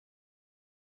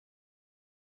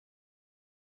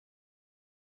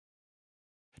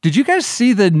Did you guys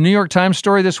see the New York Times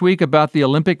story this week about the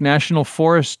Olympic National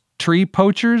Forest tree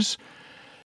poachers?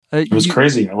 It was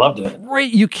crazy. I loved it.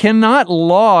 Right. You cannot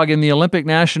log in the Olympic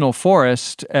National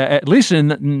Forest, at least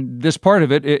in this part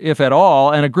of it, if at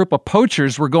all, and a group of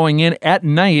poachers were going in at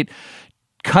night,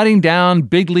 cutting down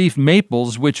big leaf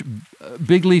maples, which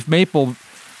big leaf maple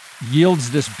yields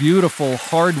this beautiful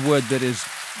hardwood that is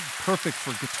perfect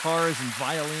for guitars and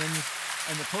violins,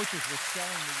 and the poachers were selling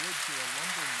the wood to a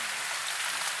lumber mill.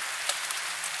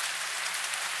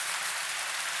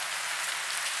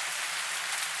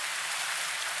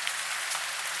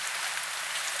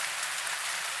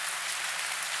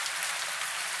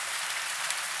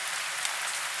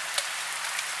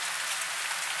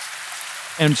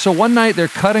 And so one night they're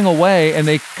cutting away and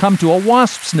they come to a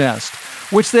wasp's nest,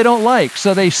 which they don't like.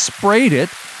 So they sprayed it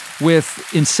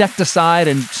with insecticide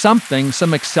and some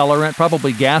accelerant,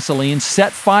 probably gasoline,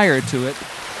 set fire to it.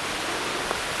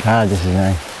 God, this is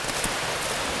nice.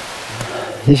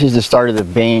 This is the start of the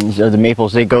veins of the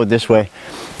maples. They go this way.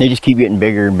 They just keep getting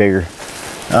bigger and bigger.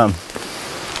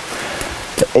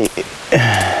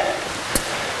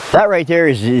 That right there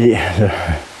is the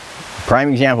prime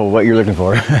example of what you're looking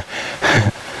for.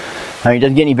 I mean, it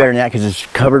doesn't get any better than that because it's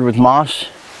covered with moss,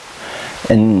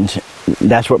 and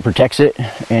that's what protects it.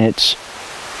 And it's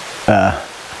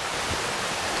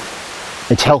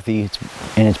healthy,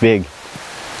 and it's big.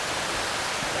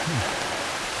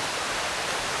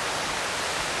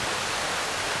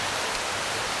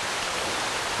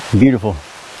 Beautiful.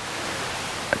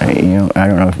 You know, I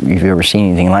don't know if you've ever seen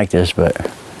anything like this, but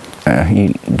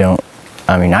you don't.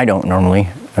 I mean, I don't normally.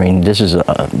 I mean, this is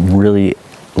a really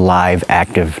live,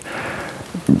 active,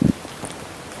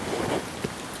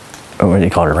 what do they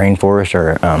call it, a rainforest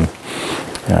or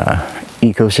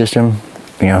ecosystem.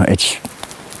 You know, it's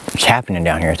happening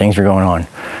down here. Things are going on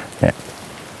that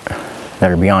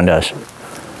are beyond us.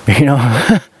 You know,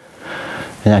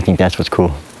 and I think that's what's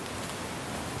cool.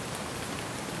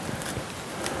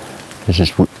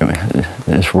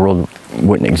 This world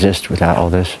wouldn't exist without all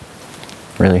this,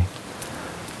 really.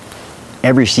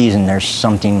 Every season there's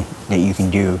something that you can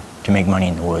do to make money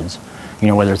in the woods. You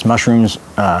know, whether it's mushrooms,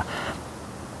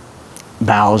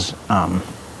 boughs,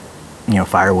 you know,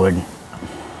 firewood.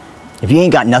 If you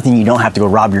ain't got nothing, you don't have to go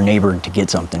rob your neighbor to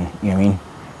get something. You know what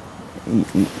I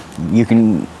mean? You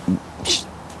can,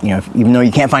 you know, even though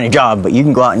you can't find a job, but you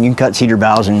can go out and you can cut cedar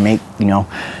boughs and make, you know,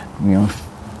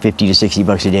 50 to 60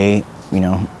 bucks a day, you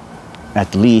know,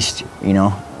 at the least, you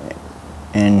know,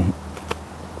 and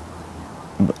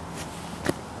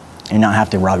not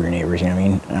have to rob your neighbors. You know what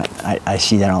I mean? I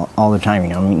see that all the time. You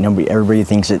know, I mean, everybody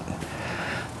thinks that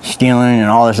stealing and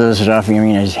all this other stuff. You know what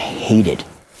I mean? I just hate it.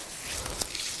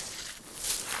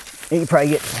 You can probably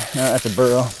get that's a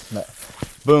burrow, but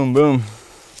boom, boom.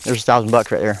 There's $1,000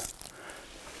 right there.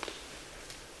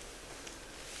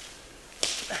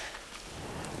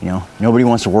 You know, nobody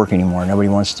wants to work anymore. Nobody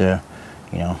wants to,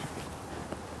 you know.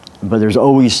 But there's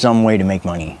always some way to make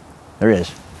money. There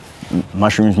is.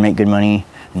 Mushrooms make good money.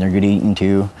 And they're good eating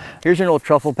too. Here's an old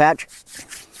truffle patch.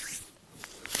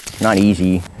 It's not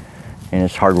easy and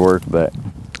it's hard work, but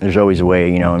there's always a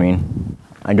way, you know what I mean?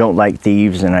 I don't like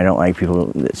thieves and I don't like people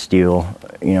that steal.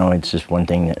 You know, it's just one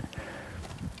thing that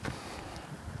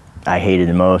I hated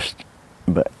the most.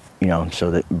 But, you know,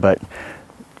 but,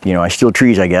 you know, I steal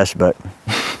trees, I guess, but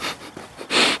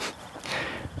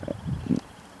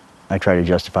I try to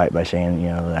justify it by saying, you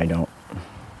know, that I don't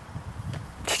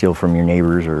steal from your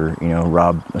neighbors or, you know,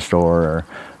 rob a store or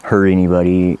hurt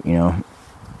anybody, you know.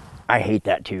 I hate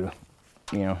that too,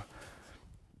 you know.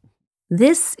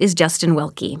 This is Justin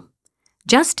Wilke.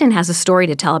 Justin has a story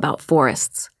to tell about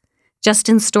forests.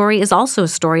 Justin's story is also a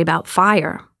story about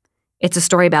fire. It's a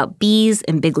story about bees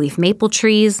and big leaf maple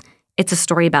trees. It's a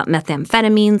story about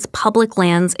methamphetamines, public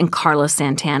lands, and Carlos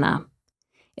Santana.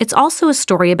 It's also a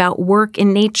story about work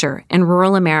in nature and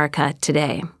rural America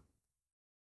today.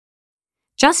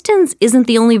 Justin's isn't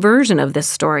the only version of this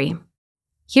story.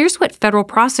 Here's what federal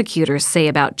prosecutors say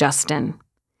about Justin.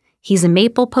 He's a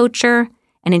maple poacher,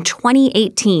 and in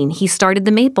 2018, he started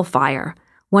the Maple Fire,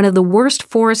 one of the worst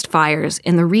forest fires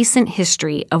in the recent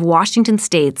history of Washington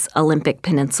State's Olympic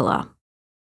Peninsula.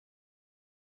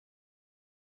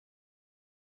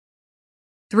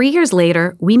 3 years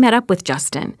later, we met up with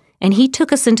Justin, and he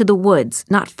took us into the woods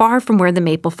not far from where the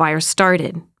Maple Fire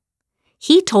started.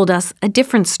 He told us a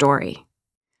different story.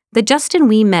 The Justin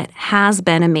we met has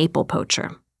been a maple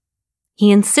poacher.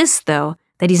 He insists, though,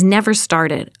 that he's never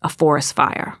started a forest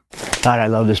fire. God, I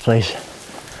love this place.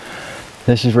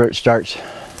 This is where it starts,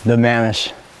 the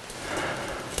mammoths.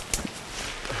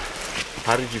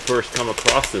 How did you first come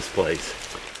across this place?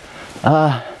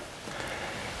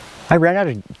 I ran out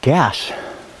of gas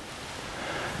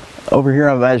over here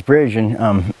by this bridge, and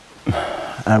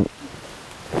I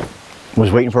was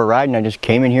waiting for a ride, and I just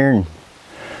came in here and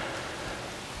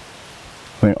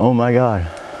went, oh my God.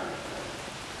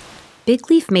 Big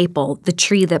leaf maple, the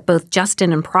tree that both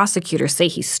Justin and prosecutors say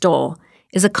he stole,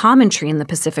 is a common tree in the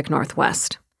Pacific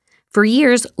Northwest. For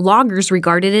years, loggers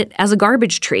regarded it as a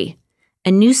garbage tree,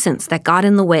 a nuisance that got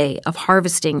in the way of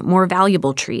harvesting more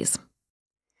valuable trees.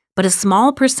 But a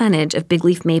small percentage of big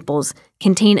leaf maples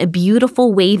contain a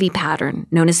beautiful wavy pattern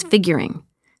known as figuring.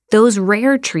 Those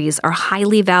rare trees are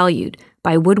highly valued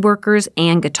by woodworkers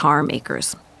and guitar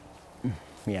makers.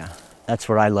 Yeah, that's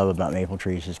what I love about maple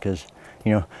trees, is because,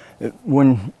 you know,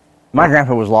 when my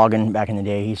grandpa was logging back in the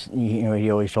day, he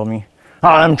always told me,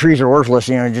 oh, them trees are worthless,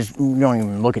 you know, just don't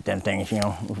even look at them things, you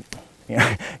know.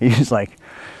 He's like,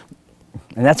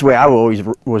 and that's the way I always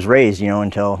was raised, you know,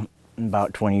 until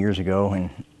about 20 years ago, and,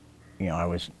 you know, I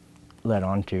was led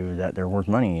on to that they're worth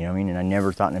money, you know what I mean? And I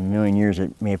never thought in a million years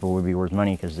that maple would be worth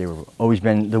money, because they were always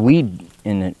been the weed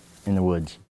in the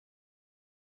woods.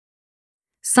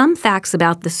 Some facts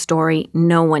about this story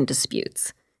no one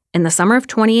disputes. In the summer of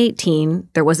 2018,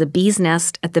 there was a bee's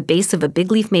nest at the base of a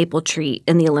big leaf maple tree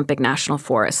in the Olympic National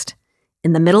Forest.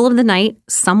 In the middle of the night,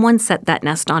 someone set that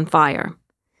nest on fire.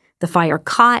 The fire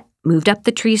caught, moved up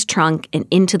the tree's trunk, and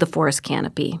into the forest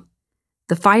canopy.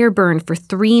 The fire burned for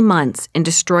 3 months and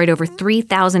destroyed over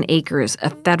 3,000 acres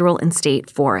of federal and state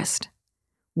forest.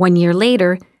 1 year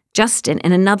later, Justin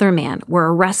and another man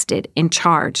were arrested and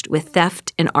charged with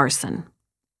theft and arson.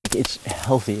 It's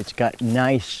healthy. It's got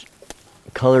nice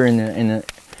color in the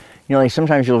you know, like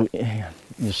sometimes you'll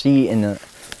see in the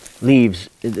leaves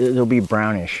they'll be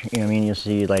brownish, you know what I mean? You'll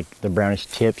see like the brownish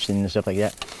tips and stuff like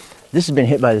that. This has been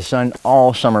hit by the sun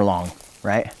all summer long,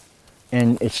 right?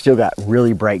 And it's still got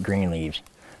really bright green leaves.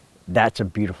 That's a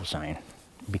beautiful sign,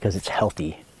 because it's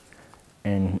healthy.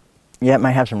 And yeah, it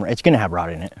might have some, it's gonna have rot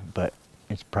in it, but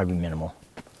it's probably minimal.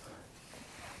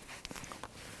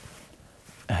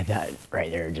 That right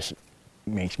there just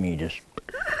makes me just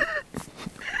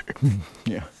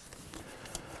yeah.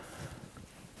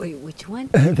 Wait, which one?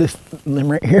 This limb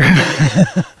right here.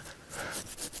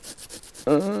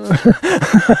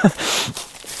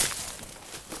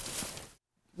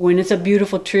 When it's a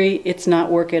beautiful tree, it's not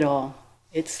work at all.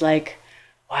 It's like,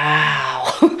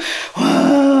 wow,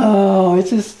 whoa,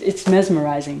 it's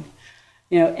mesmerizing,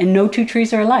 you know. And no two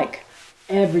trees are alike.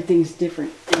 Everything's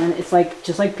different, and it's like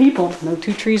just like people. No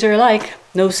two trees are alike.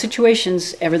 No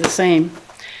situation's ever the same.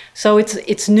 So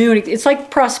it's new. It's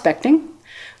like prospecting.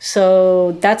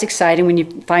 So that's exciting when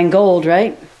you find gold,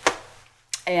 right?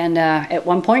 And at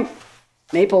one point,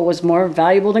 maple was more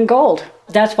valuable than gold.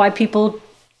 That's why people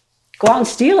go out and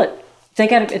steal it.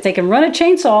 If they can run a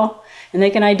chainsaw and they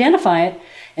can identify it,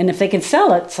 and if they can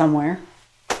sell it somewhere.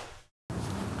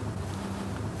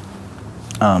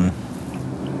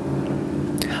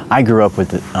 I grew up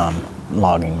with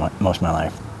logging most of my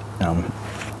life.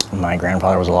 My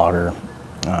grandfather was a logger.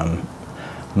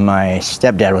 My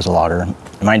stepdad was a logger.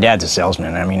 My dad's a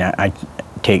salesman. I mean, I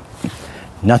take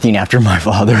nothing after my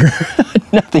father.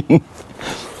 Nothing.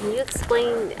 Can you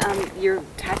explain your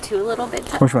tattoo a little bit?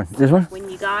 Which one? This one? When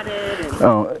you got it? And...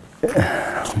 Oh,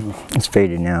 it's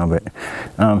faded now, but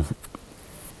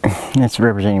it's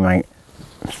representing my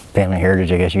family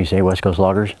heritage, I guess you say, West Coast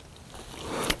loggers.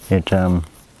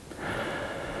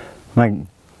 My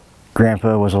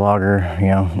grandpa was a logger, you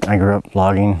know. I grew up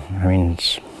logging. I mean,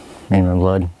 it's in my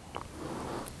blood.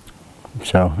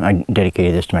 So I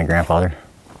dedicated this to my grandfather.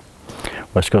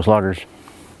 West Coast loggers.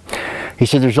 He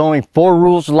said, there's only 4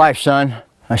 rules of life, son.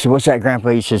 I said, what's that, Grandpa?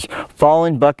 He says,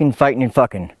 falling, bucking, fighting, and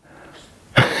fucking.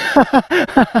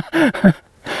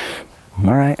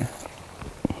 All right.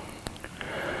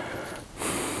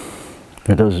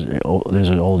 But those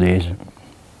are old days.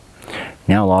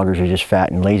 Now loggers are just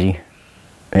fat and lazy.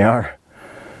 They are.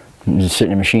 Just sit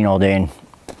in a machine all day and...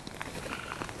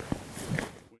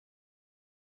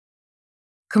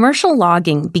 Commercial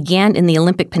logging began in the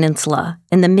Olympic Peninsula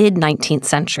in the mid-19th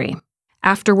century.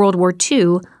 After World War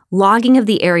II, logging of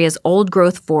the area's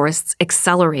old-growth forests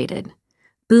accelerated.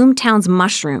 Boom towns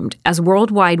mushroomed as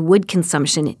worldwide wood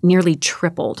consumption nearly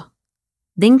tripled.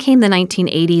 Then came the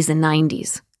 1980s and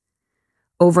 90s.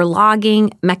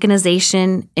 Overlogging,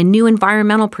 mechanization, and new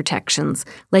environmental protections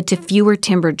led to fewer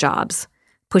timber jobs,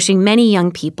 pushing many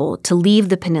young people to leave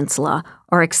the peninsula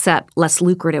or accept less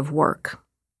lucrative work.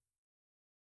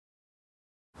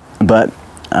 But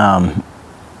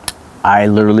I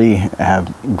literally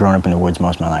have grown up in the woods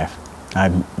most of my life.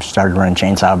 I started running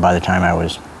chainsaw by the time I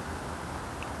was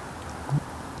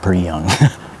pretty young.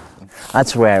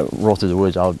 That's the way I roll through the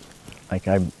woods.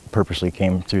 I purposely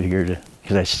came through here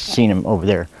because I seen him over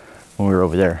there when we were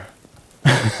over there.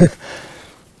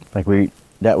 Like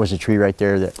that was a tree right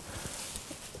there that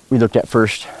we looked at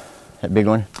first, that big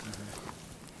one.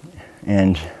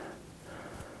 And,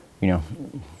 you know,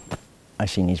 I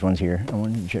seen these ones here. I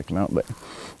wanted to check them out, but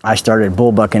I started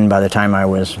bull bucking by the time I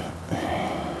was,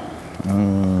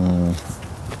 I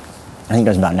think I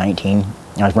was about 19.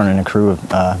 I was running a crew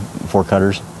of 4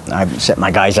 cutters. I set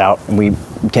my guys out and we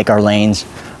take our lanes.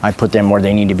 I put them where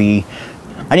they need to be.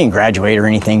 I didn't graduate or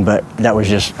anything, but that was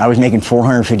just, I was making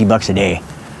 $450 a day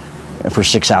for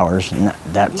 6 hours, and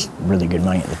that's really good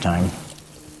money at the time.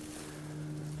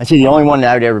 I'd say the only one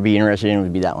that I would ever be interested in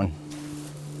would be that one.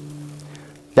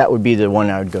 That would be the one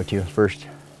I would go to first,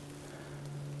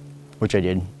 which I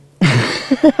did.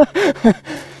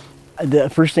 The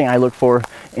first thing I look for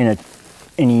in a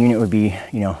unit would be,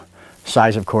 you know,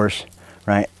 size, of course,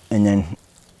 right? And then,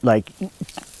 like,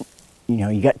 you know,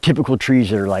 you got typical trees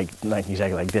that are like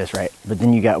exactly like this, right? But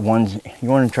then you got ones, you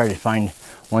want to try to find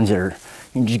ones that are,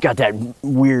 you just got that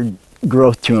weird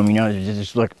growth to them, you know, they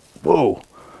just look, whoa.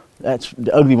 That's,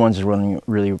 the ugly ones is what you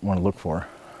really want to look for.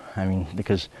 I mean,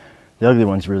 because the ugly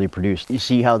ones really produce. You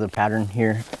see how the pattern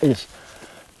here is,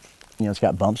 you know, it's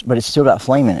got bumps, but it's still got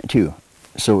flame in it too.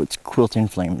 So it's quilt-in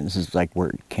flame. This is like where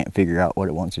it can't figure out what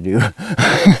it wants to do.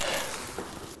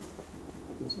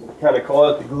 Kind of call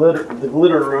it the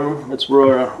glitter room. It's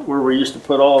where we used to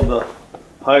put all the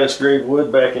highest grade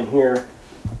wood back in here,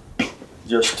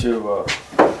 just to,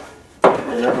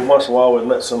 and every once in a while we'd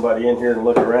let somebody in here and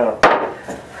look around,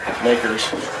 makers,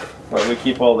 but we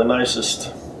keep all the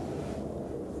nicest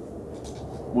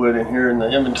wood in here in the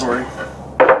inventory.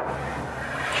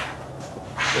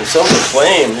 And some of the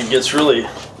flame, it gets really,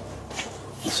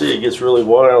 you see, it gets really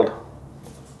wild.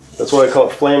 That's why I call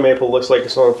it flame maple. It looks like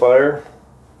it's on fire.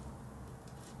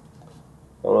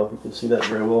 I don't know if you can see that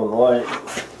very well in the light.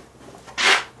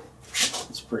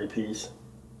 It's a pretty piece.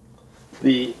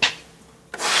 The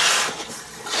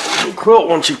quilt,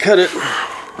 once you cut it,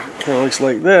 kind of looks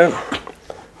like that.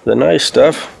 The nice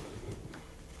stuff.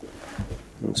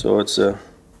 And so it's a,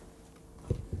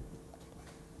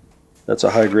 that's a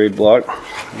high grade block.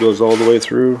 It goes all the way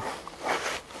through.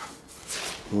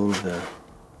 And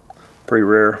pretty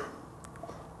rare.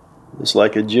 It's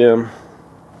like a gem.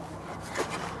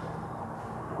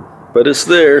 But it's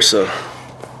there, so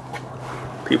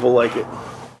people like it.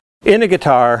 In a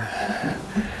guitar,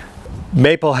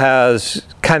 maple has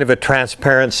kind of a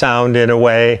transparent sound in a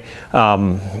way,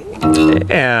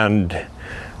 and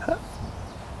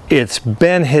it's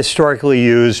been historically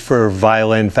used for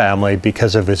violin family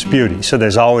because of its beauty. So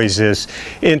there's always this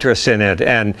interest in it,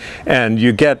 and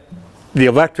you get the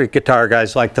electric guitar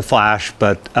guys like the flash,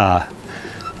 but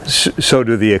so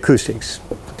do the acoustics.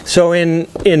 So in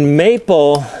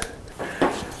maple,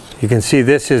 you can see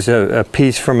this is a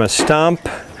piece from a stump.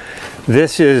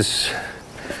 This is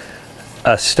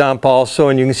a stump also,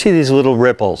 and you can see these little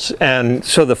ripples. And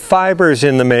so the fibers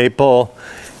in the maple,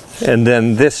 and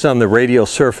then this on the radial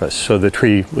surface, so the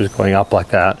tree was going up like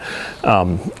that.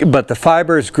 But the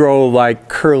fibers grow like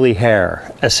curly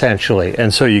hair, essentially.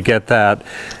 And so you get that,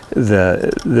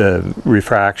 the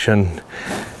refraction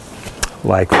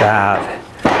like that.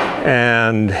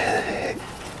 And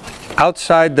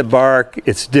outside the bark,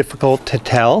 it's difficult to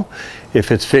tell if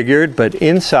it's figured, but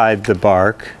inside the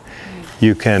bark,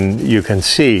 you can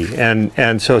see.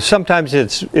 And so sometimes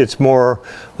it's more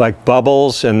like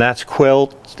bubbles, and that's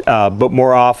quilt, but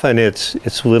more often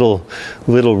it's little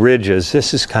ridges.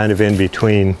 This is kind of in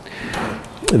between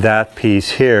that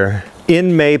piece here.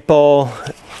 In maple,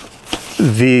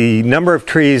 the number of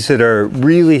trees that are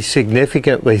really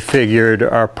significantly figured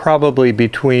are probably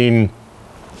between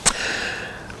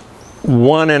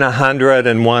 1 in 100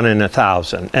 and 1 in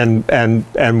 1,000, and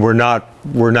we're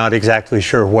not exactly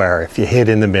sure where. If you hit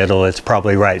in the middle, it's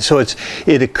probably right. So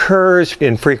it occurs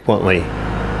infrequently.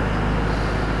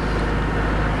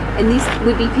 And these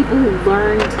would be people who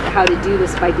learned how to do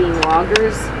this by being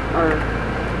loggers, or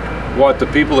what, the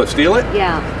people that steal it?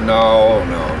 Yeah. No,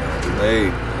 they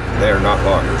are not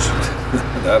loggers.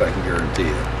 That I can guarantee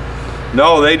you.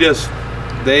 No, they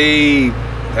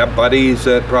have buddies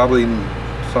that probably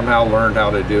somehow learned how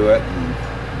to do it,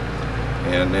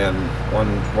 and then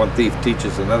one thief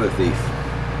teaches another thief,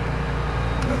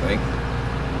 I think.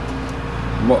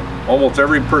 Almost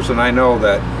every person I know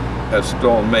that has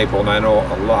stolen maple, and I know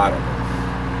a lot of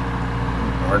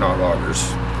them, are not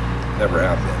loggers. Never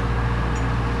have been.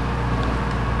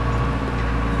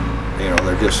 You know,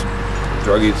 they're just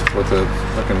druggies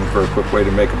looking for a quick way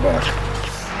to make a buck.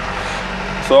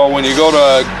 So when you go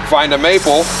to find a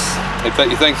maple, if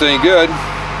you think it's any good,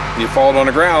 you fall it on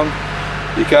the ground,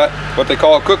 You cut what they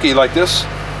call a cookie like this.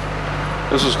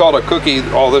 This is called a cookie.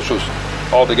 All this was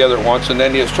all together at once, and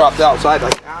then you just chopped outside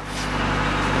like that.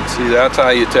 And see, that's how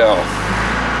you tell.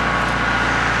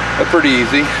 That's pretty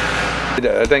easy.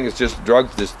 I think it's just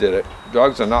drugs just did it.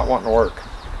 Drugs are not wanting to work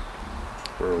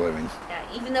for a living. Yeah,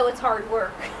 even though it's hard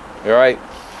work. You're right.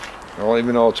 I don't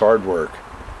even know it's hard work.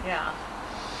 Yeah.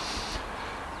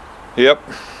 Yep.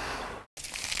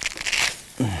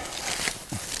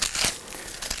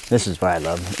 This is what I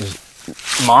love.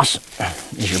 Moss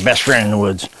is your best friend in the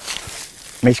woods.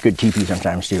 Makes good teepee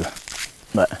sometimes too.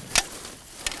 But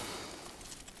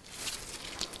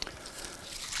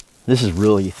this is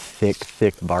really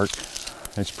thick bark.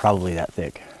 It's probably that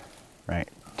thick, right,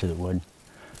 to the wood.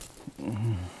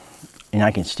 And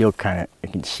I can still I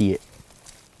can see it,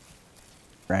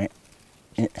 right?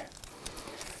 It's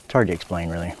hard to explain,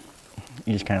 really.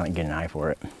 You just kind of like get an eye for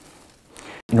it.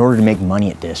 In order to make money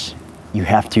at this, you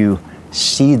have to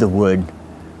see the wood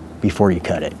before you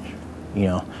cut it. You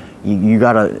know, you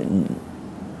gotta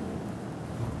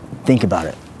think about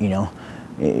it, you know.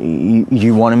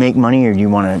 You want to make money, or do you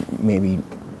want to maybe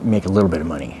make a little bit of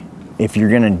money? If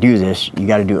you're gonna do this, you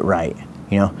gotta do it right,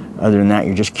 you know. Other than that,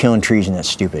 you're just killing trees, and that's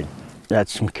stupid.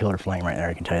 That's some killer flame right there,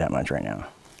 I can tell you that much right now.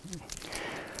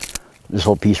 This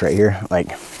whole piece right here, like,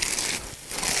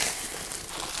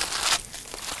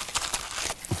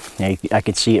 yeah, I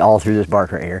could see it all through this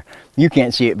bark right here. You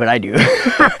can't see it, but I do.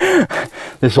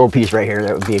 This whole piece right here,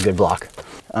 that would be a good block.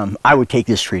 I would take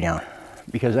this tree down,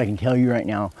 because I can tell you right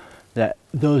now that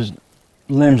those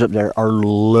limbs up there are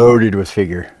loaded with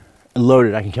figure.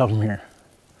 Loaded, I can tell from here.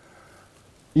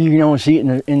 You can almost see it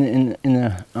in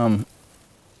the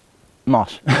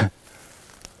moss.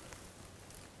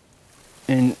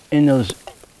 And in those,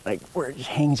 like where it just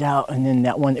hangs out, and then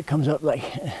that one that comes up, like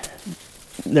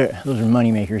there, those are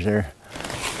money makers there.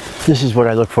 This is what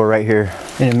I look for right here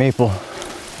in a maple.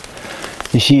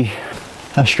 You see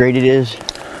how straight it is,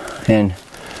 and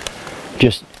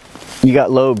just, you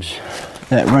got lobes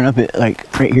that run up it,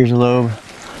 like right here's a lobe,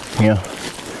 you know,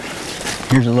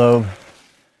 here's a lobe.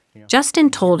 Justin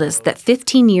told us that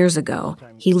 15 years ago,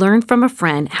 he learned from a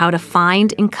friend how to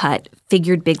find and cut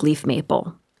figured big leaf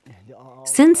maple.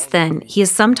 Since then, he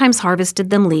has sometimes harvested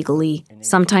them legally,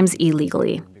 sometimes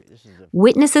illegally.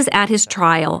 Witnesses at his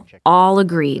trial all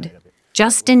agreed.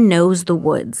 Justin knows the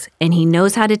woods, and he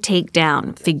knows how to take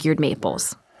down figured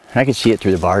maples. I can see it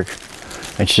through the bark.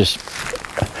 It's just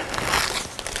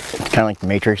kind of like the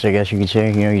Matrix, I guess you could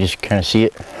say. You know, you just kind of see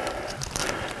it.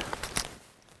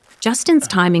 Justin's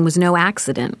timing was no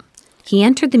accident. He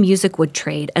entered the music wood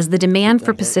trade as the demand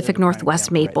for Pacific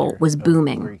Northwest maple was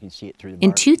booming.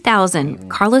 In 2000,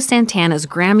 Carlos Santana's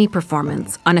Grammy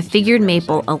performance on a figured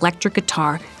maple electric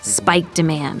guitar spiked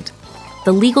demand.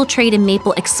 The legal trade in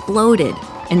maple exploded,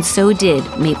 and so did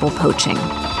maple poaching.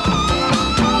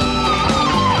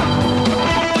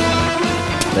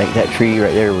 Like that tree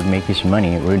right there would make you some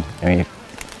money. It would, I mean,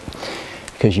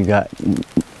 because you got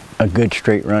a good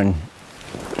straight run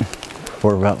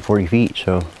for about 40 feet,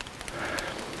 so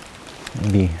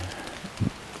maybe.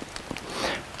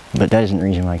 But that isn't the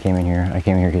reason why I came in here. I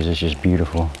came here because it's just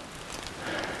beautiful.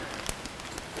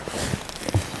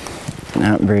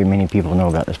 Not very many people know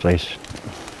about this place.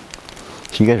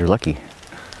 So you guys are lucky.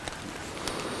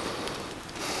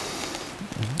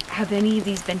 Have any of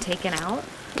these been taken out?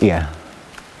 Yeah.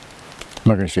 I'm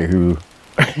not gonna say who.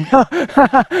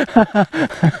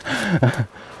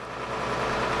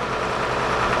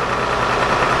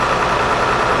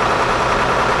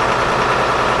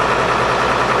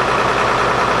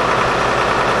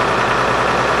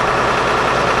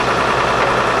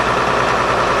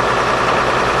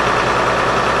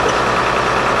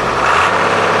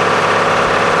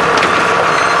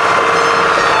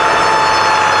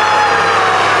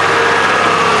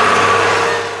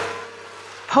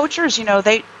 Poachers, you know,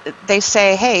 they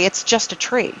say, hey, it's just a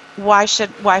tree. Why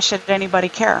should anybody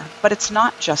care? But it's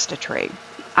not just a tree.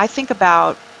 I think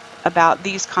about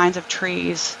these kinds of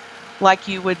trees like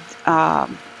you would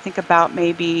think about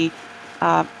maybe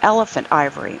elephant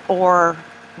ivory or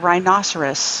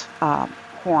rhinoceros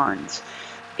horns.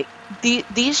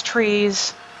 These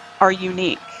trees are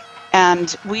unique,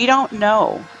 and we don't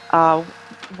know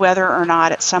whether or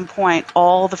not at some point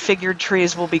all the figured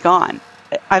trees will be gone.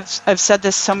 I've said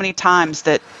this so many times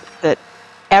that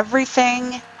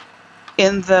everything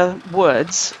in the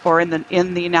woods or in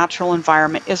the natural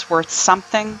environment is worth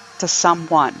something to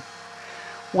someone,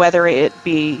 whether it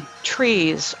be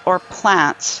trees or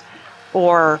plants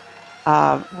or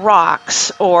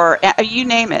rocks or you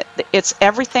name it.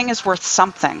 Everything is worth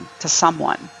something to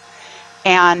someone,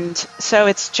 And so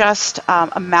it's just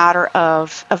a matter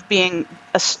of being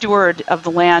a steward of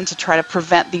the land to try to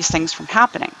prevent these things from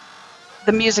happening.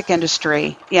 The music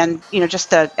industry and, just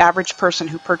the average person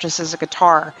who purchases a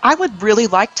guitar, I would really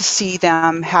like to see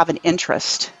them have an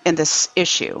interest in this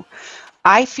issue.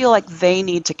 I feel like they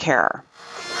need to care.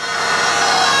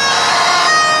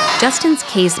 Justin's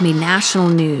case made national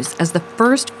news as the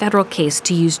first federal case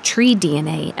to use tree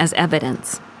DNA as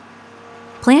evidence.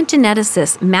 Plant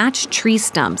geneticists matched tree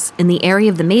stumps in the area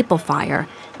of the maple fire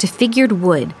to figured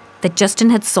wood that Justin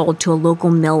had sold to a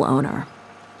local mill owner.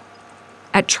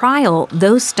 At trial,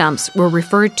 those stumps were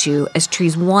referred to as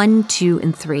trees 1, 2,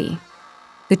 and 3.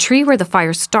 The tree where the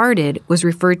fire started was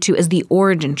referred to as the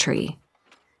origin tree.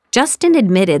 Justin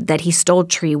admitted that he stole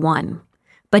tree 1,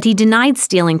 but he denied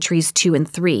stealing trees 2 and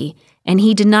 3, and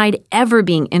he denied ever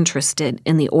being interested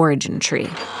in the origin tree.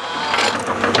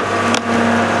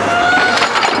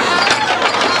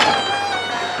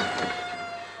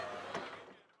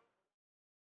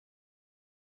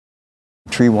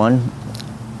 Tree 1,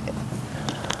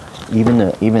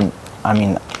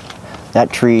 that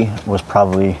tree was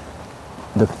probably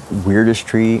the weirdest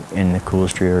tree and the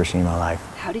coolest tree I've ever seen in my life.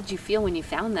 How did you feel when you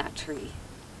found that tree?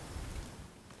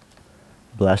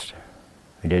 Blessed,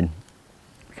 I did,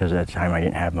 because at the time I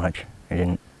didn't have much.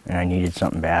 And I needed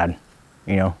something bad,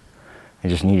 I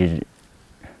just needed,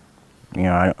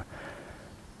 I'm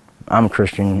a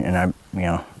Christian, and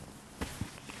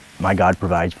my God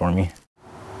provides for me.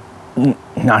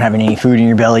 Not having any food in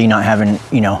your belly, not having,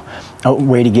 a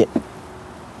way to get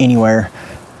anywhere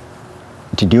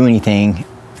to do anything,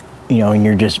 and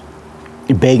you're just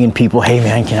begging people, hey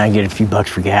man, can I get a few bucks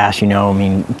for gas, can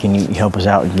you help us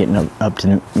out getting up to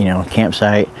the,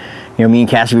 campsite? Me and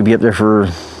Cassie would be up there for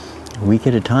a week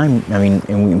at a time, and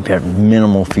we would have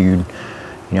minimal food.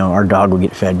 Our dog would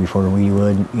get fed before we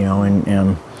would,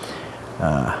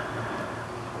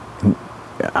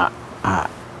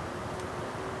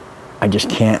 I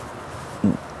just can't,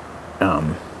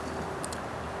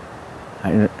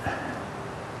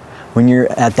 when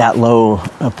you're at that low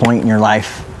a point in your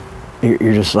life,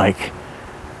 you're just like,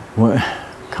 what?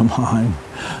 Come on,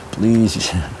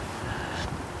 please.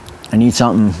 I need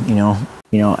something,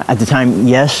 At the time,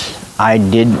 yes, I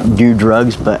did do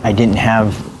drugs, but I didn't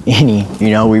have any,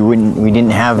 we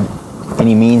didn't have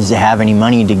any means to have any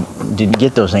money to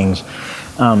get those things.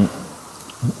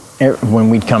 When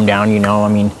we'd come down,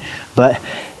 but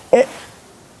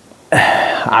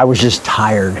I was just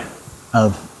tired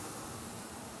of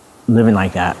living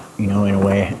like that, in a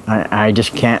way. I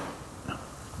just can't,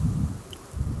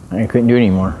 I couldn't do it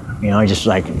anymore. I just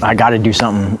I got to do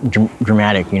something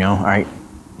dramatic, all right.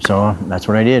 So that's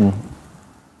what I did.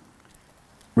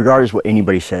 Regardless of what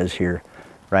anybody says here,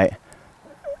 right?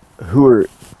 Who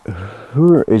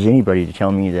is anybody to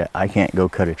tell me that I can't go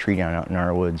cut a tree down out in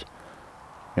our woods?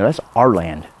 That's our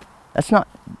land. That's not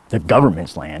the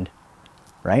government's land,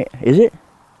 right? Is it?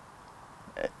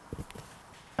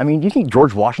 Do you think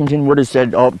George Washington would have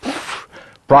said, oh,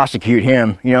 prosecute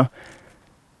him,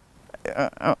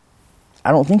 I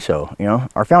don't think so,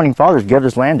 Our founding fathers gave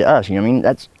this land to us,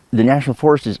 That's, the national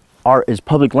forest is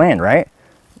public land, right?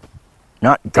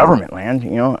 Not government land,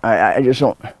 I just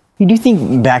don't. Do you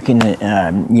think back in the,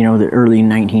 the early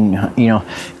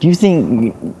do you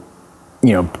think,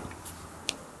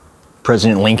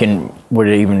 President Lincoln would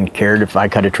have even cared if I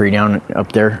cut a tree down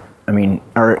up there?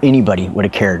 Or anybody would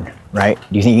have cared, right?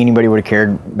 Do you think anybody would have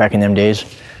cared back in them days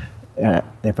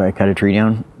if I cut a tree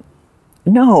down?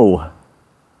 No,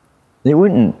 they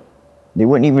wouldn't. They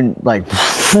wouldn't even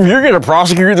you're gonna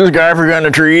prosecute this guy for cutting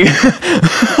a tree.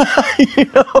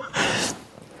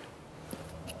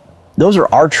 Those are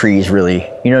our trees, really.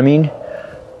 You know what I mean?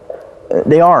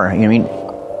 They are.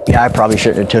 Yeah, I probably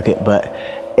shouldn't have took it, but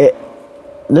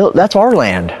that's our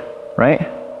land, right?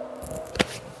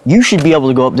 You should be able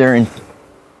to go up there and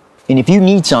if you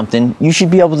need something, you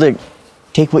should be able to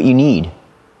take what you need.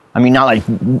 Not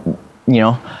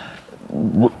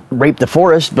rape the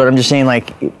forest, but I'm just saying,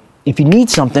 if you need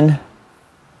something,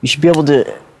 you should be able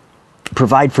to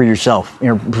provide for yourself,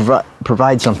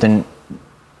 provide something.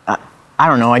 I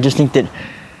don't know, I just think that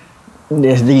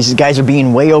these guys are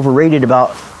being way overrated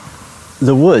about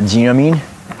the woods,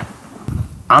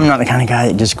 I'm not the kind of guy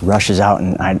that just rushes out,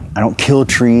 and I don't kill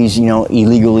trees,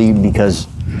 illegally because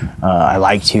I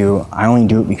like to. I only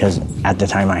do it because at the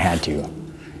time I had to.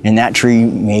 And that tree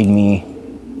made me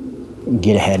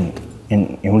get ahead,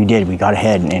 and we did. We got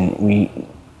ahead, and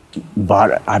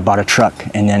I bought a truck,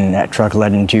 and then that truck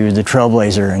led into the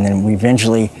Trailblazer, and then we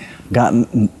eventually got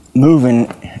moving,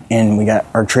 and we got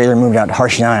our trailer moved out to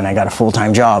Harshnai, and I got a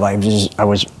full-time job. I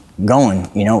was going,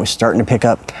 it was starting to pick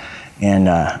up. And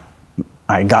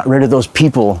I got rid of those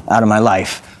people out of my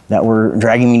life that were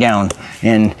dragging me down.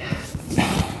 And,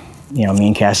 you know, me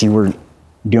and Cassie were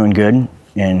doing good.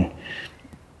 And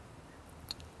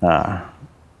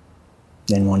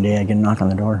then one day I get a knock on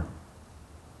the door.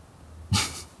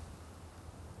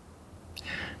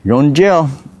 You're going to jail.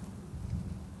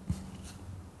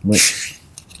 Which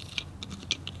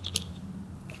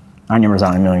I never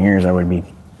thought in a million years I would be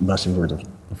busted for the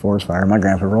forest fire. My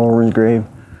grandpa rolled over his grave.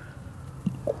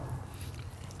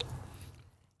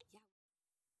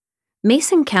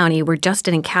 Mason County, where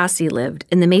Justin and Cassie lived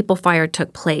and the Maple Fire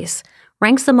took place,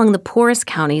 ranks among the poorest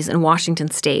counties in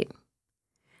Washington state.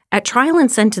 At trial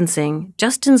and sentencing,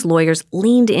 Justin's lawyers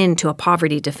leaned into a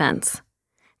poverty defense.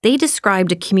 They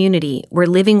described a community where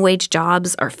living wage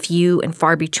jobs are few and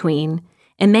far between,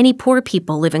 and many poor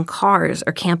people live in cars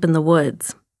or camp in the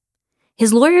woods.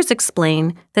 His lawyers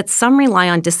explain that some rely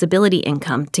on disability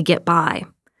income to get by.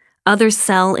 Others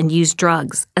sell and use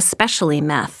drugs, especially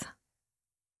meth.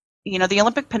 You know, the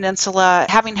Olympic Peninsula,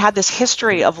 having had this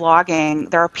history of logging,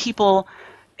 there are people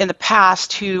in the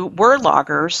past who were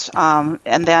loggers and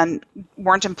then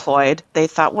weren't employed. They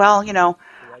thought, well, you know,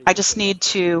 I just need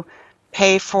to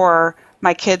pay for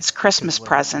my kids' Christmas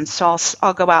presents, so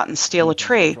I'll go out and steal a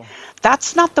tree.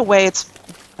 That's not the way it's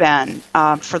been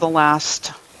for the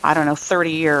last,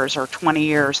 30 years or 20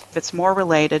 years. It's more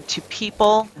related to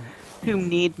people who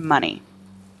need money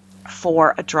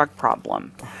for a drug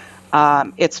problem.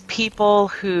 It's people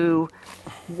who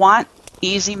want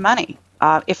easy money.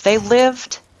 If they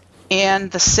lived in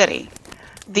the city,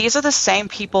 these are the same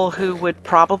people who would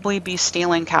probably be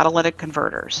stealing catalytic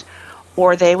converters,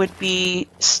 or they would be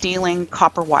stealing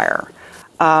copper wire,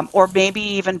 or maybe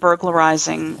even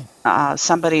burglarizing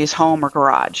somebody's home or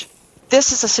garage.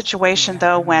 This is a situation,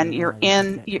 though, when you're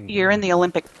on the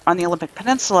Olympic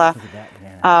Peninsula.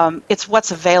 It's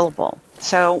what's available.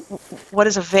 So what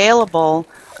is available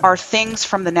are things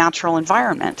from the natural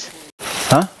environment.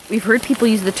 Huh? We've heard people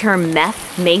use the term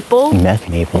meth maple. Meth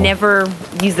maple. Never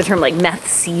use the term like meth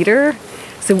cedar.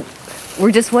 So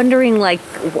we're just wondering,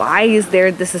 why is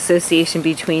there this association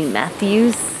between meth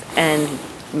use and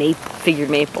figured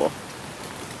maple?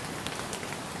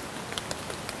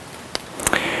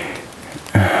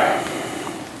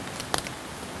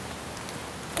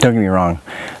 Don't get me wrong.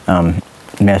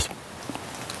 Meth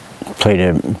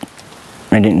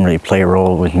I didn't really play a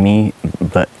role with me,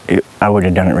 but I would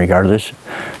have done it regardless.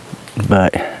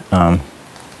 But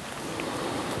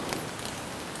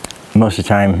most of the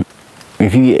time,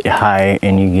 if you get high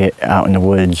and you get out in the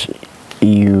woods,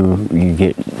 you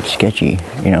get sketchy.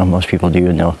 You know, most people do,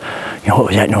 and they'll, what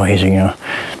was that noise?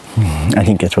 I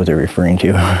think that's what they're referring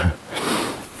to.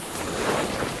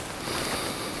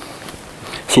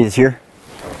 See this here?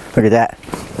 Look at that.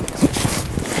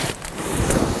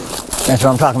 That's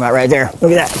what I'm talking about right there.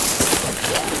 Look at that.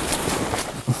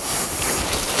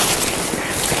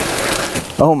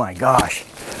 Oh my gosh.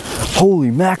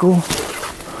 Holy mackerel.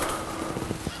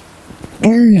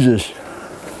 Jesus.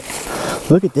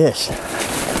 Look at this.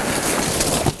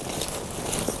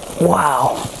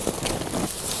 Wow.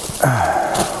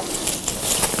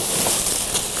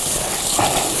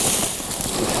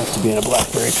 It has to be in a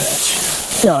blackberry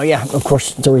patch. Oh yeah, of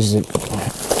course, it's always there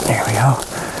we go.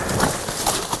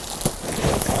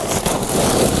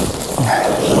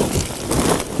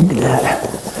 Look at that.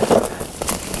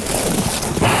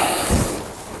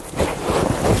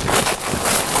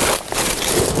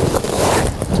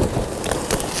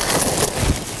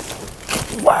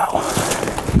 Wow.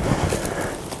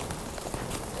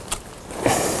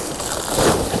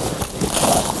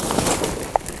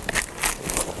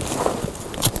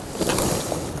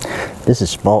 This is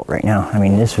spalt right now. I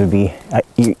mean, this would be,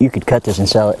 you could cut this and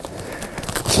sell it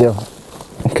still,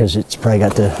 because it's probably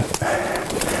got the,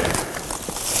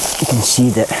 you can see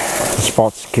that the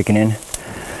spalt's kicking in,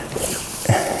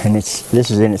 and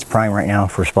this is in its prime right now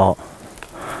for spalt.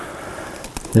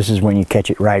 This is when you catch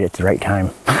it right at the right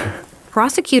time.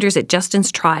 Prosecutors at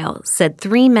Justin's trial said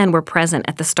 3 men were present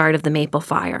at the start of the Maple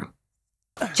Fire.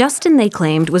 Justin, they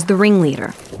claimed, was the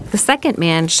ringleader. The second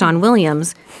man, Sean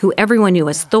Williams, who everyone knew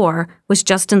as Thor, was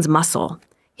Justin's muscle.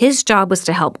 His job was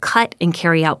to help cut and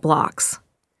carry out blocks.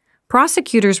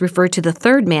 Prosecutors referred to the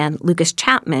third man, Lucas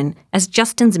Chapman, as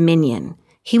Justin's minion.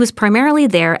 He was primarily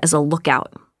there as a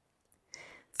lookout.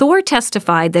 Thor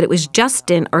testified that it was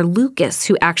Justin or Lucas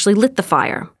who actually lit the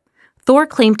fire. Thor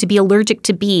claimed to be allergic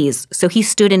to bees, so he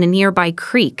stood in a nearby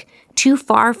creek, too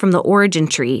far from the origin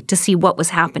tree to see what was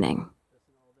happening.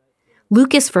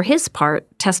 Lucas, for his part,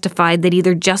 testified that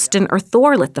either Justin or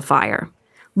Thor lit the fire.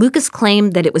 Lucas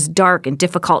claimed that it was dark and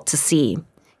difficult to see.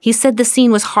 He said the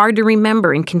scene was hard to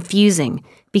remember and confusing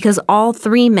because all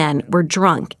 3 men were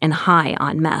drunk and high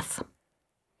on meth.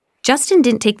 Justin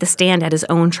didn't take the stand at his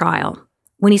own trial.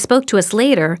 When he spoke to us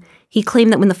later, he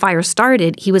claimed that when the fire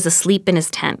started, he was asleep in his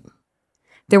tent.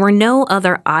 There were no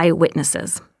other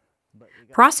eyewitnesses.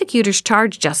 Prosecutors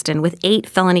charged Justin with 8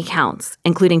 felony counts,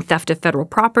 including theft of federal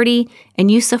property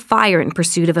and use of fire in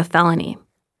pursuit of a felony.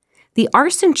 The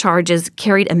arson charges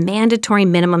carried a mandatory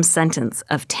minimum sentence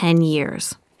of 10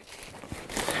 years.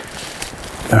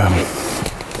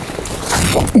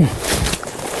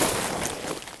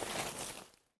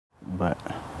 But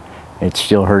it's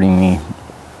still hurting me,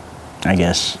 I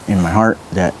guess, in my heart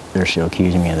that they're still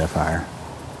accusing me of the fire.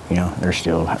 You know, they're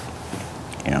still,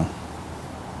 you know,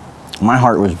 my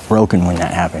heart was broken when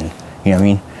that happened. You know what I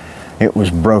mean? It was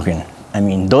broken. I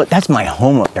mean, that's my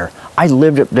home up there. I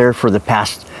lived up there for the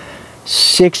past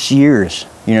 6 years.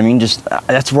 You know what I mean? Just,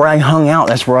 that's where I hung out.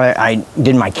 That's where I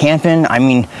did my camping. I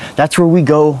mean, that's where we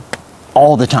go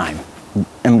all the time.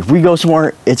 And if we go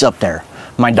somewhere, it's up there.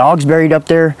 My dog's buried up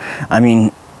there. I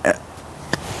mean,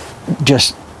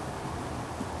 just,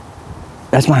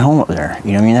 that's my home up there.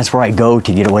 You know what I mean? That's where I go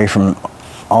to get away from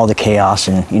all the chaos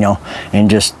and, you know, and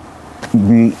just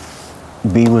be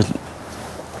with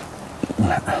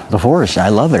the forest. I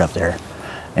love it up there.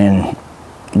 And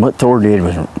what Thor did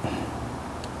was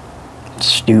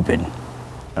stupid.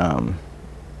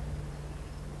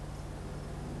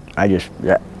 I just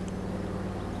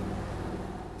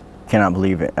cannot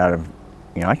believe it. Out of,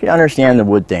 you know, I can understand the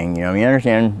wood thing, you know, I mean, I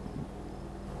understand,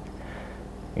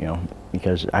 you know,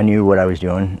 because I knew what I was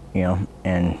doing, you know,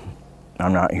 and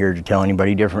I'm not here to tell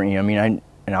anybody different, you know, I mean,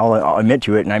 I'll admit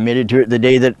to it, and I admitted to it the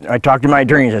day that I talked to my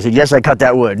attorneys. I said, yes, I cut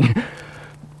that wood,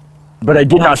 but I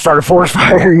did not start a forest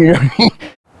fire, you know.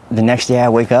 The next day I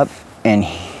wake up, and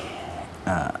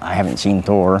I haven't seen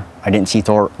Thor. I didn't see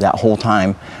Thor that whole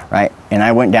time, right? And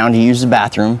I went down to use the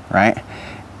bathroom, right?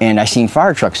 And I seen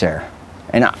fire trucks there.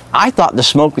 And I thought the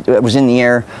smoke that was in the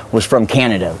air was from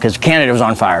Canada, because Canada was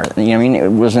on fire. You know what I mean? It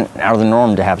wasn't out of the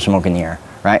norm to have smoke in the air,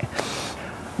 right?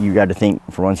 You got to think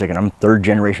for 1 second, I'm 3rd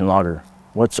generation logger.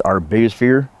 What's our biggest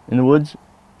fear in the woods?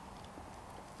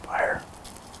 Fire.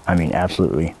 I mean,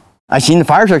 absolutely. I seen the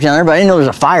fire trucks down there, but I didn't know there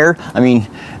was a fire. I mean,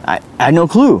 I had no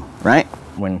clue, right?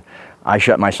 When I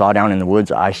shut my saw down in the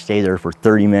woods, I stay there for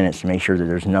 30 minutes to make sure that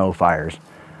there's no fires.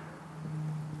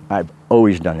 I've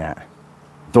always done that.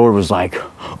 Thor was like,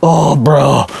 oh,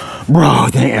 bro,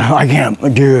 I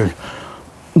can't, dude,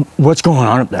 what's going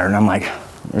on up there? And I'm like,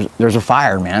 there's a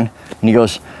fire, man. And he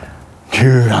goes,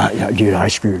 dude, I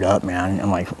screwed up, man.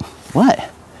 I'm like, what?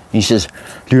 And he says,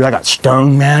 dude, I got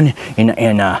stung, man,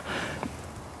 and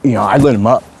you know, I lit him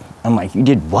up. I'm like, you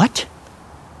did what?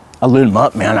 I lit him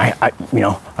up, man. I you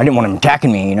know, I didn't want him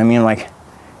attacking me. You know what I mean? I'm like,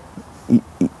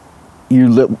 you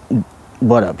lit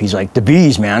what up? He's like, the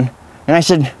bees, man. And I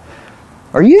said,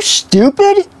 are you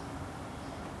stupid?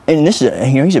 And this is,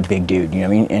 you know, he's a big dude, you know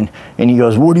what I mean? And he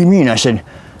goes, what do you mean? I said,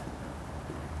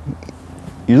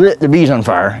 you lit the bees on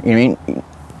fire, you know what I mean?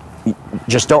 You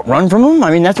just don't run from them.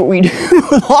 I mean, that's what we do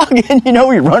with logging, you know,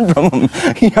 we run from them.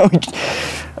 You know,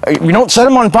 we don't set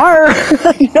them on fire,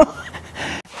 you know?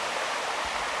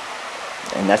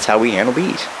 And that's how we handle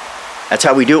bees. That's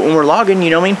how we do it when we're logging, you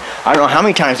know what I mean? I don't know how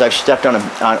many times I've stepped on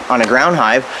a ground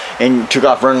hive and took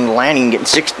off running the landing and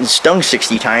getting stung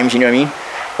 60 times, you know what I mean?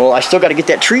 Well, I still got to get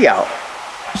that tree out.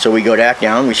 So we go back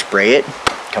down, we spray it,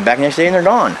 come back next day and they're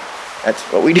gone. That's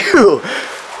what we do.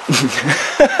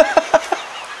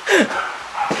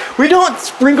 We don't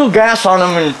sprinkle gas on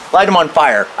them and light them on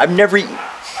fire. I've never...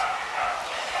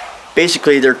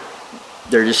 Basically, they're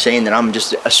just saying that I'm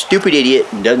just a stupid idiot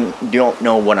and don't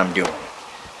know what I'm doing.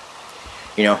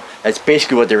 You know, that's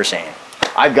basically what they were saying.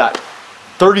 I've got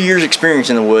 30 years experience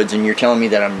in the woods and you're telling me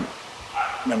that I'm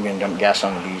going to dump gas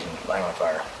on the bees and light them on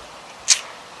fire.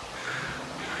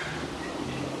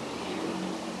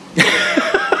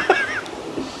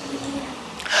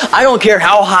 I don't care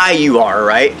how high you are,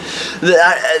 right?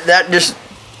 That just...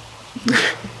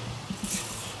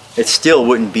 It still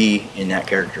wouldn't be in that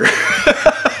character.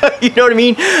 You know what I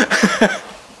mean?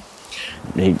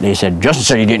 They said, Justin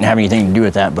said he didn't have anything to do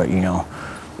with that, but, you know,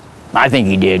 I think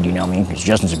he did, you know what I mean? Because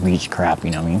Justin's a piece of crap,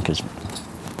 you know what I mean? Because,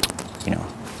 you know,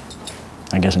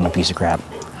 I guess I'm a piece of crap.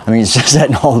 I mean, it says that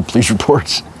in all the police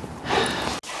reports.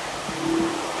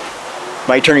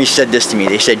 My attorney said this to me.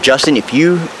 They said, Justin,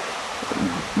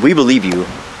 we believe you,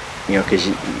 you know, because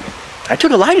I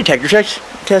took a lie detector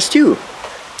test too.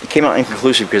 It came out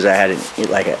inconclusive because I had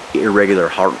an irregular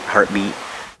heartbeat.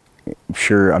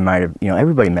 Sure, I might have, you know,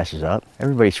 everybody messes up.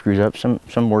 Everybody screws up,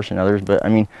 some worse than others, but I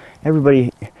mean,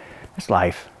 everybody, that's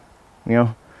life, you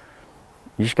know.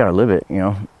 you just gotta live it, you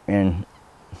know, and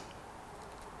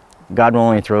God will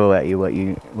only throw at you what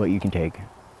you can take.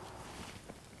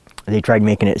 They tried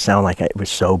making it sound like it was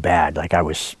so bad, like I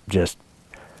was just,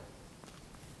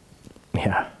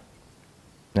 yeah,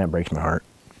 that breaks my heart,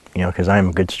 you know, because I am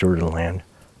a good steward of the land.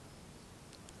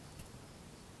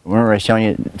 Remember I was telling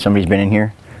you somebody's been in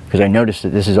here? Because I noticed that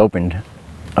this is opened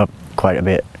up quite a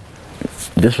bit.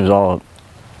 This was all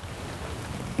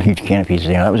huge canopies.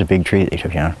 You know, that was a big tree that they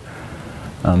took down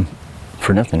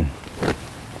for nothing.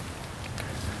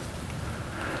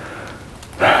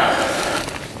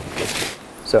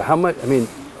 So how much, I mean,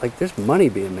 like there's money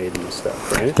being made in this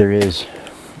stuff, right? There is.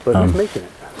 But who's making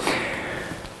it?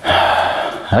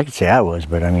 I could say I was,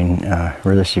 but I mean,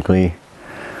 realistically,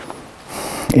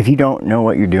 if you don't know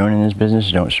what you're doing in this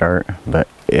business, don't start. But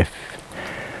if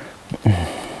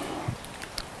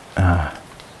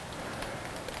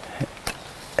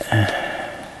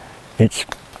it's,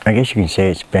 I guess you can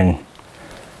say it's been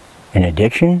an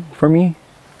addiction for me,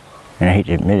 and I hate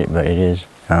to admit it, but it is.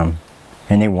 And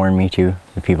they warned me too,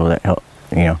 the people that helped,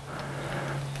 you know,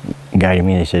 guided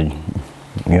me. They said,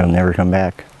 you'll never come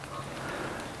back.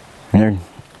 And they're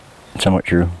somewhat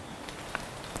true.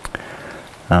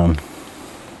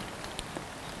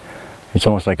 It's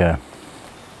almost like a,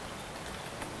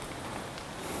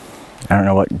 I don't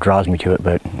know what draws me to it,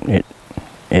 but it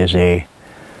is a,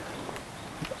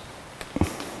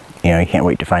 you know, you can't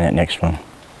wait to find that next one.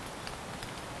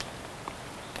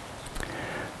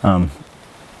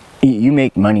 You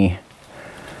make money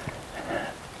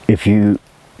if you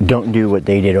don't do what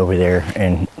they did over there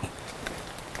and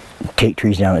take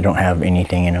trees down that don't have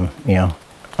anything in them, you know.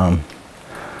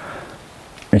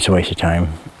 It's a waste of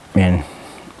time, and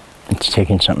it's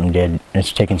taking something dead,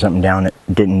 it's taking something down that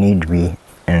didn't need to be,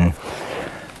 and,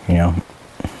 you know,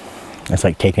 it's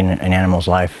like taking an animal's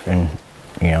life and,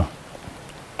 you know,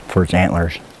 for its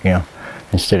antlers, you know,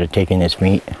 instead of taking its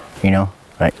meat, you know,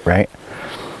 right?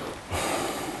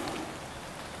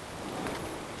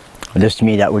 This to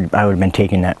me, I would have been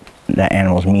taking that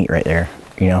animal's meat right there,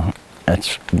 you know.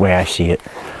 That's the way I see it.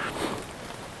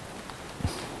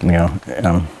 You know,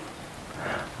 the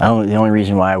only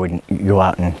reason why I would go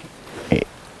out and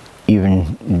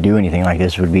even do anything like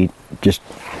this would be just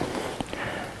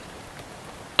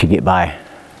to get by,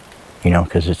 you know,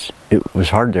 because it was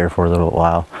hard there for a little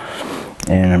while,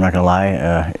 and I'm not gonna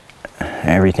lie,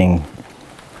 everything,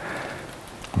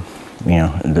 you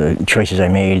know, the choices I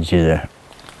made to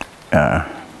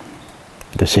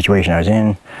the situation I was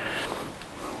in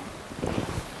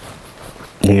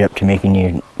lead up to making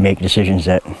you make decisions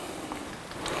that,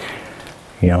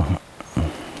 you know,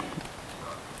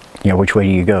 which way do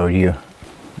you go? Do you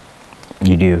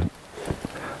do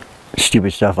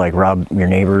stupid stuff like rob your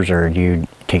neighbors, or do you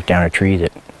take down a tree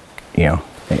that, you know,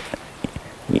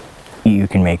 you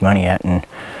can make money at, and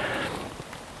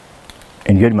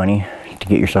good money to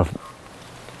get yourself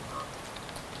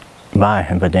by?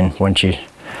 But then once you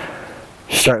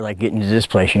start like getting to this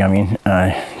place, you know what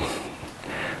I mean,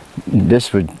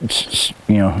 this would,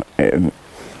 you know,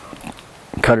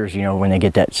 cutters, you know, when they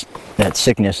get that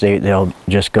sickness, they'll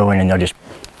just go in and they'll just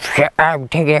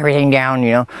take everything down,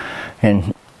 you know,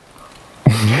 and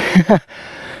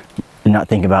not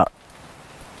think about,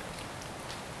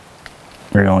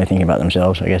 they're only thinking about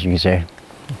themselves, I guess you could say.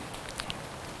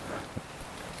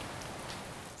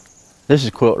 This is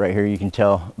quilt right here. You can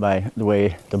tell by the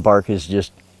way the bark is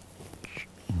just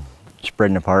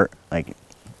spreading apart. Like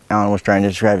Alan was trying to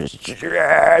describe it.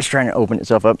 It's trying to open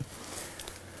itself up.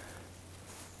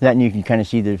 That, and you can kind of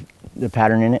see the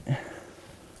pattern in it.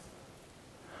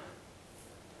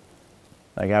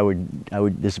 Like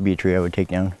this would be a tree I would take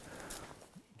down.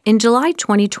 In July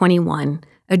 2021,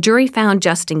 a jury found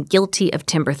Justin guilty of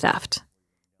timber theft.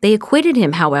 They acquitted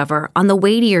him, however, on the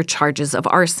weightier charges of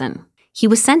arson. He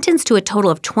was sentenced to a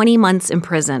total of 20 months in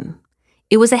prison.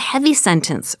 It was a heavy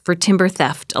sentence for timber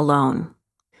theft alone.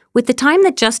 With the time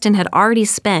that Justin had already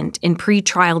spent in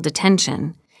pre-trial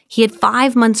detention, he had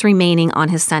 5 months remaining on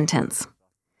his sentence.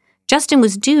 Justin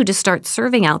was due to start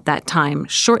serving out that time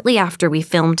shortly after we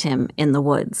filmed him in the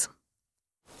woods.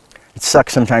 It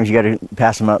sucks sometimes, you gotta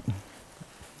pass them up.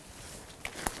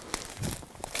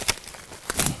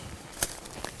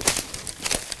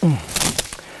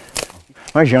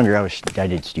 When I was younger, I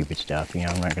did stupid stuff, you know,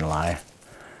 I'm not gonna lie.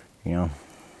 You know,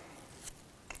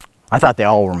 I thought they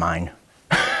all were mine.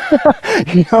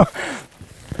 You know?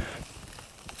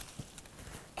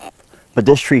 But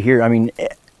this tree here, I mean,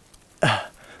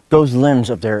 those limbs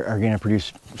up there are gonna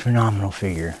produce a phenomenal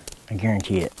figure. I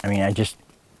guarantee it. I mean, I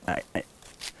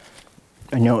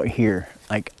know it here.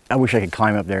 Like, I wish I could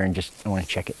climb up there and I want to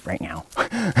check it right now.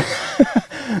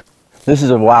 This is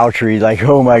a wild tree. Like,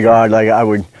 oh my God, like I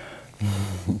would.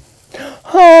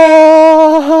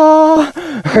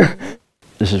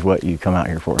 This is what you come out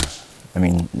here for. I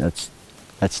mean, that's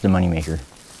the moneymaker.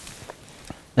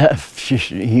 That's just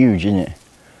huge, isn't it?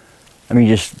 I mean,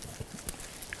 just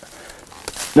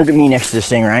look at me next to this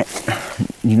thing, right?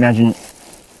 You imagine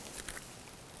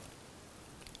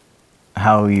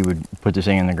how you would put this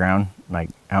thing in the ground, like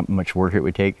how much work it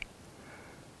would take.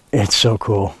 It's so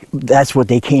cool. That's what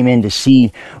they came in to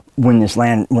see when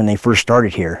they first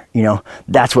started here, you know.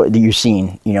 That's what you've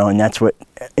seen, you know, and that's what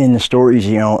in the stories,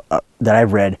 you know, that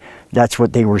I've read, that's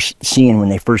what they were seeing when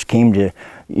they first came to,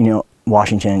 you know,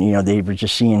 Washington. You know, they were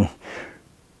just seeing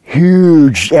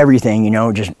huge everything, you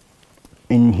know, just,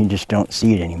 and you just don't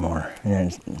see it anymore.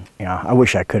 And you know, I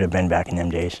wish I could have been back in them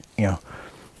days, you know.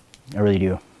 I really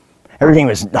do. Everything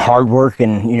was hard work,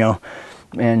 and you know,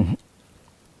 and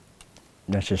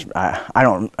that's just I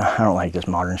don't like this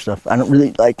modern stuff. I don't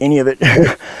really like any of it.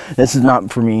 This is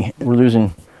not for me. We're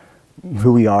losing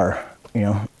who we are, you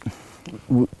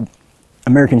know.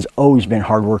 Americans always been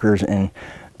hard workers, and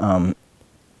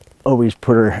always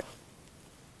put her,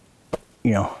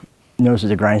 you know, nose to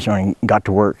the grindstone and got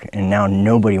to work, and now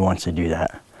nobody wants to do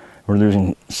that. We're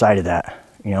losing sight of that,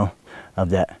 you know, of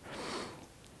that.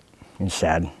 It's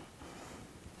sad.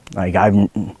 Like, I've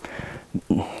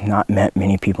not met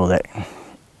many people that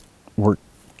work.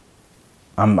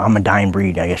 I'm a dying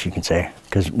breed, I guess you can say,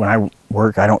 because when I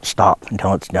work, I don't stop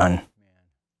until it's done.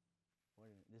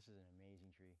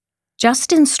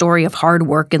 Justin's story of hard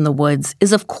work in the woods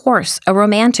is, of course, a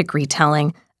romantic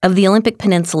retelling of the Olympic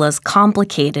Peninsula's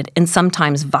complicated and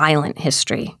sometimes violent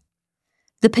history.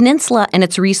 The peninsula and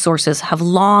its resources have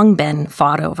long been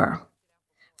fought over.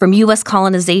 From U.S.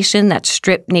 colonization that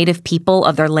stripped Native people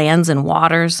of their lands and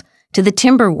waters, to the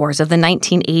timber wars of the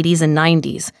 1980s and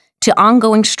 90s, to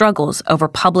ongoing struggles over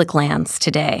public lands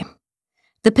today.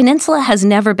 The peninsula has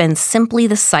never been simply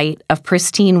the site of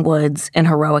pristine woods and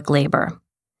heroic labor.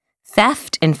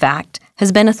 Theft, in fact,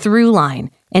 has been a through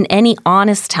line in any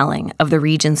honest telling of the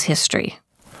region's history.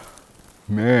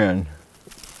 Man,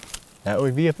 that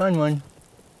would be a fun one.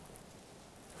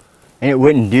 And it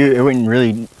wouldn't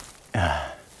really,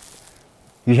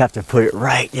 you'd have to put it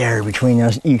right there between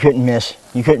those. You couldn't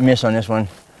miss on this one.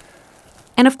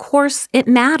 And of course, it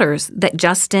matters that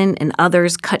Justin and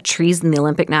others cut trees in the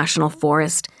Olympic National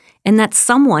Forest and that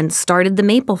someone started the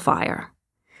maple fire.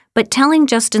 But telling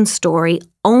Justin's story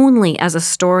only as a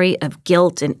story of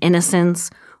guilt and innocence,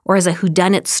 or as a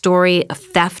whodunit story of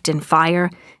theft and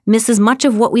fire, misses much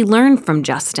of what we learned from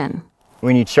Justin.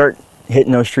 When you start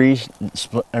hitting those trees,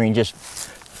 I mean, just,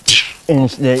 and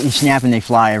you snap and they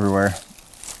fly everywhere.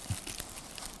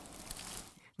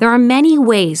 There are many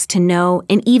ways to know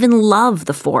and even love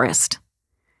the forest.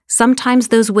 Sometimes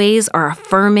those ways are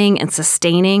affirming and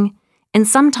sustaining, and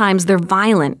sometimes they're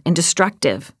violent and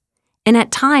destructive. And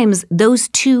at times, those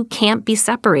two can't be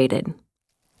separated.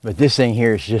 But this thing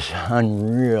here is just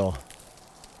unreal.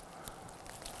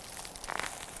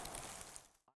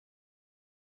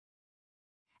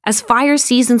 As fire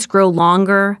seasons grow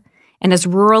longer, and as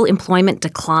rural employment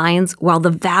declines while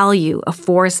the value of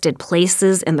forested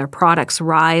places and their products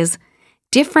rise,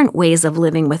 different ways of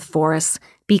living with forests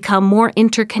become more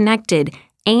interconnected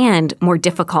and more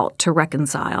difficult to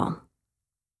reconcile.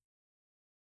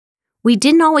 We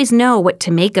didn't always know what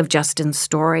to make of Justin's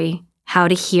story, how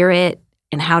to hear it,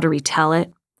 and how to retell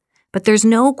it, but there's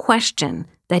no question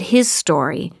that his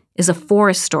story is a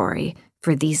forest story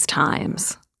for these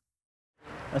times.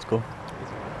 That's cool.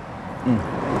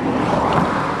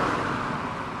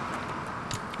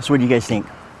 So what do you guys think?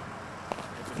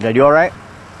 Did I do all right?